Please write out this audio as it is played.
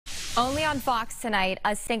Only on Fox tonight,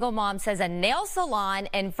 a single mom says a nail salon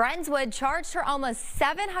in Friendswood charged her almost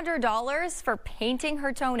 $700 for painting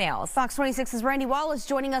her toenails. Fox 26's Randy Wallace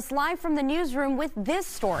joining us live from the newsroom with this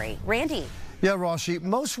story. Randy. Yeah, Rossi,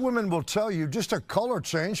 most women will tell you just a color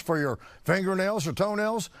change for your fingernails or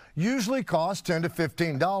toenails usually costs $10 to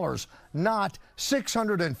 $15, not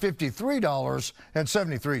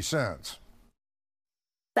 $653.73.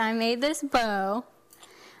 I made this bow.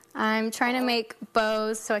 I'm trying to make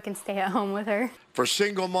bows so I can stay at home with her. For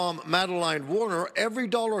single mom Madeline Warner, every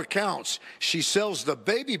dollar counts. She sells the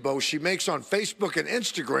baby bow she makes on Facebook and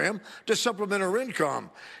Instagram to supplement her income.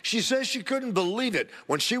 She says she couldn't believe it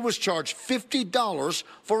when she was charged $50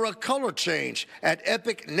 for a color change at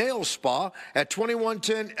Epic Nail Spa at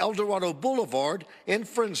 2110 El Dorado Boulevard in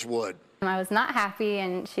Friendswood. I was not happy,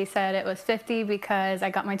 and she said it was $50 because I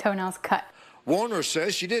got my toenails cut. Warner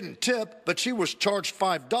says she didn't tip, but she was charged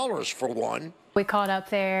 $5 for one. We called up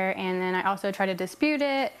there, and then I also tried to dispute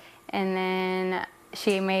it, and then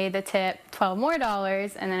she made the tip $12 more,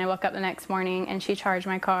 and then I woke up the next morning and she charged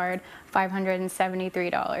my card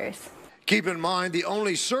 $573. Keep in mind, the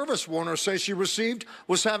only service Warner says she received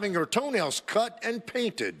was having her toenails cut and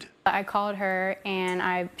painted. I called her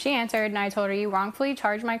and she answered, and I told her, you wrongfully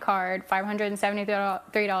charged my card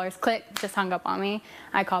 $573. Click, just hung up on me.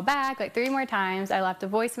 I called back like 3 more times. I left a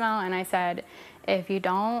voicemail and I said, if you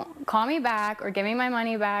don't call me back or give me my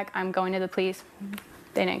money back, I'm going to the police.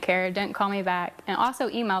 They didn't care, didn't call me back. And also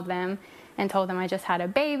emailed them and told them I just had a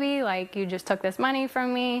baby, like you just took this money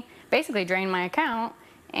from me, basically drained my account,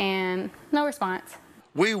 and no response.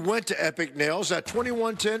 We went to Epic Nails at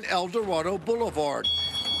 2110 El Dorado Boulevard.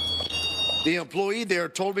 The employee there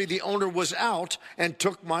told me the owner was out and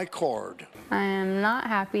took my card. I am not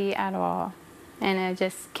happy at all, and I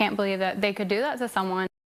just can't believe that they could do that to someone.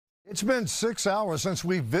 It's been 6 hours since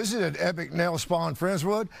we visited Epic Nail Spa in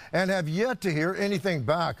Friendswood and have yet to hear anything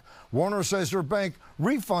back. Warner says her bank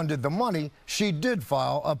refunded the money. She did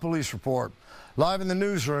file a police report. Live in the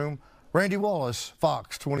newsroom, Randy Wallace,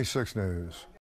 Fox 26 News.